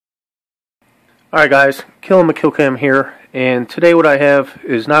Alright guys, KillCam here, and today what I have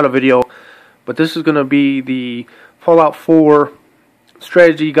is not a video, but this is going to be the Fallout 4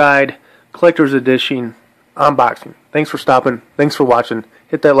 Strategy Guide Collector's Edition unboxing. Thanks for stopping, thanks for watching.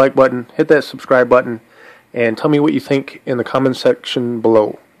 Hit that like button, hit that subscribe button, and tell me what you think in the comment section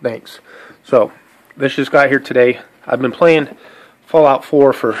below. Thanks. So, this just got here today. I've been playing Fallout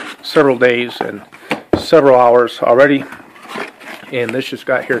 4 for several days and several hours already, and this just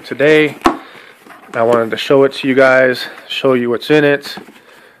got here today. I wanted to show it to you guys, show you what's in it.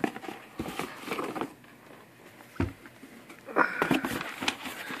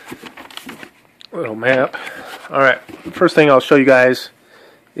 Little map. Alright, first thing I'll show you guys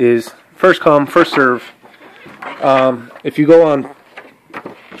is first come, first serve. If you go on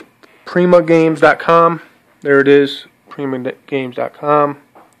primagames.com, there it is, primagames.com,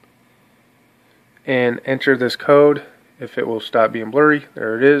 and enter this code, if it will stop being blurry,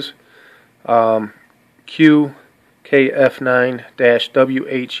 there it is.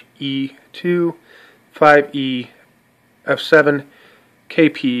 QKF9-WHE2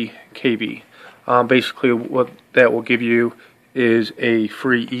 5EF7KPKB. Basically what that will give you is a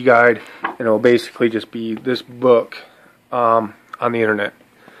free e-guide, and it will basically just be this book on the internet.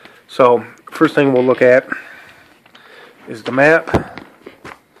 So first thing we'll look at is the map.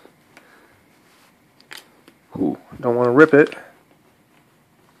 Ooh, don't want to rip it.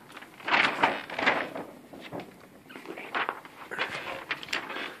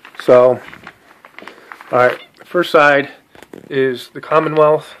 So, alright, the first side is the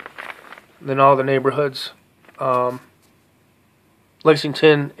Commonwealth, then all the neighborhoods,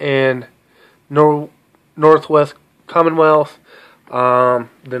 Lexington and Northwest Commonwealth,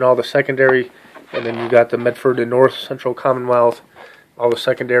 then all the secondary, and then you got the Medford and North Central Commonwealth, all the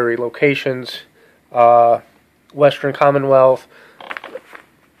secondary locations, Western Commonwealth,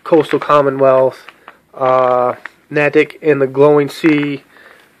 Coastal Commonwealth, Natick and the Glowing Sea.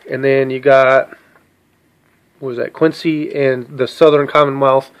 And then you got, what was that, Quincy and the Southern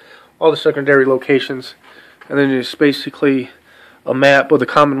Commonwealth, all the secondary locations. And then it's basically a map of the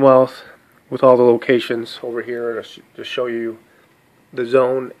Commonwealth with all the locations over here to show you the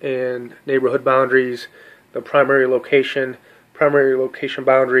zone and neighborhood boundaries, the primary location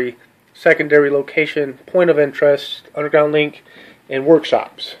boundary, secondary location, point of interest, underground link, and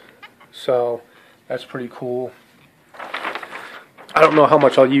workshops. So that's pretty cool. I don't know how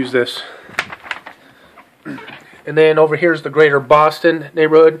much I'll use this. And then over here is the greater Boston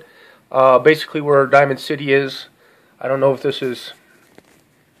neighborhood, basically where Diamond City is. I don't know if this is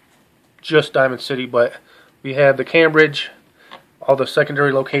just Diamond City, but we have the Cambridge, all the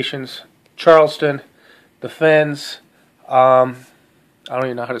secondary locations, Charleston, the Fens, I don't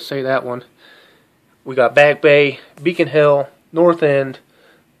even know how to say that one. We got Back Bay, Beacon Hill, North End,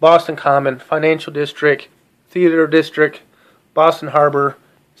 Boston Common, Financial District, Theater District, Boston Harbor,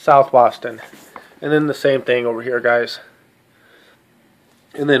 South Boston. And then the same thing over here, guys.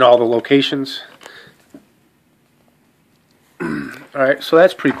 And then all the locations. Alright, so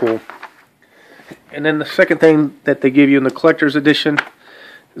that's pretty cool. And then the second thing that they give you in the collector's edition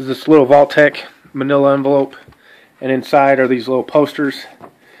is this little Vault-Tec manila envelope. And inside are these little posters.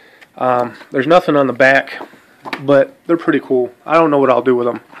 There's nothing on the back, but they're pretty cool. I don't know what I'll do with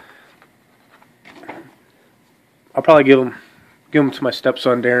them. I'll probably give them to my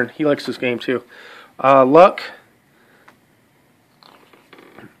stepson Darren. He likes this game too. Luck,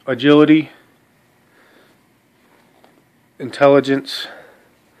 agility, intelligence,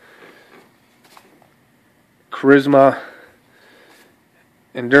 charisma,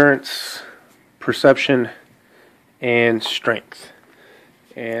 endurance, perception, and strength.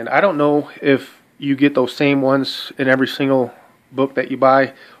 And I don't know if you get those same ones in every single book that you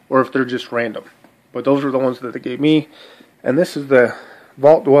buy, or if they're just random. But those are the ones that they gave me. And this is the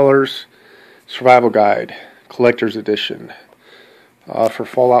Vault Dwellers Survival Guide Collector's Edition for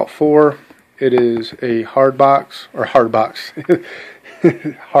Fallout 4. It is a hard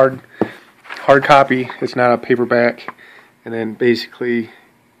copy. It's not a paperback. And then basically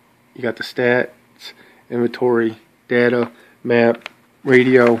you got the stats, inventory, data, map,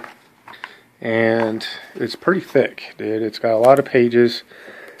 radio, and it's pretty thick, dude. It's got a lot of pages,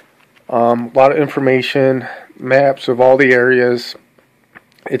 a lot of information, maps of all the areas.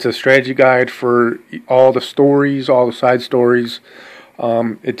 It's a strategy guide for all the stories, all the side stories.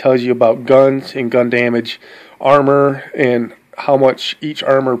 It tells you about guns and gun damage, armor, and how much each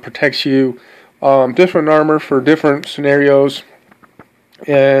armor protects you, different armor for different scenarios,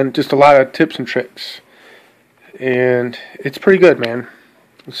 and just a lot of tips and tricks. And it's pretty good, man.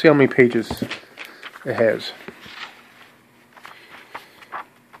 Let's see how many pages it has.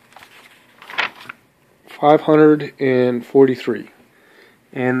 543.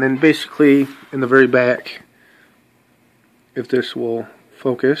 And then basically in the very back, if this will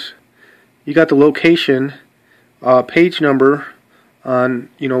focus, you got the location, page number on,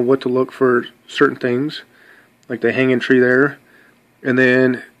 you know, what to look for certain things, like the hanging tree there, and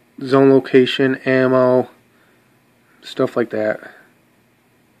then zone location, ammo, stuff like that.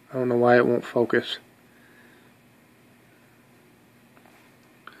 I don't know why it won't focus.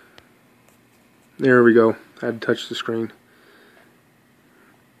 There we go. I had to touch the screen.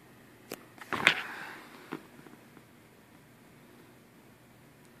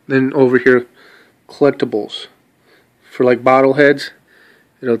 Then over here, collectibles. For like bottle heads,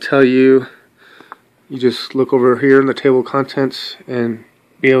 it'll tell you, you just look over here in the table of contents and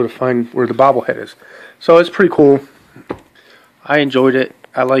be able to find where the bobblehead is. So it's pretty cool. I enjoyed it.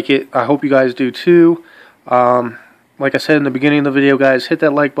 I like it. I hope you guys do too. Like I said in the beginning of the video, guys, hit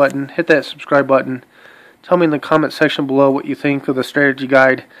that like button, hit that subscribe button. Tell me in the comment section below what you think of the strategy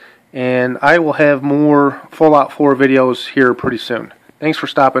guide, and I will have more Fallout 4 videos here pretty soon. Thanks for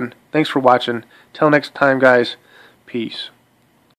stopping. Thanks for watching. Till next time, guys. Peace.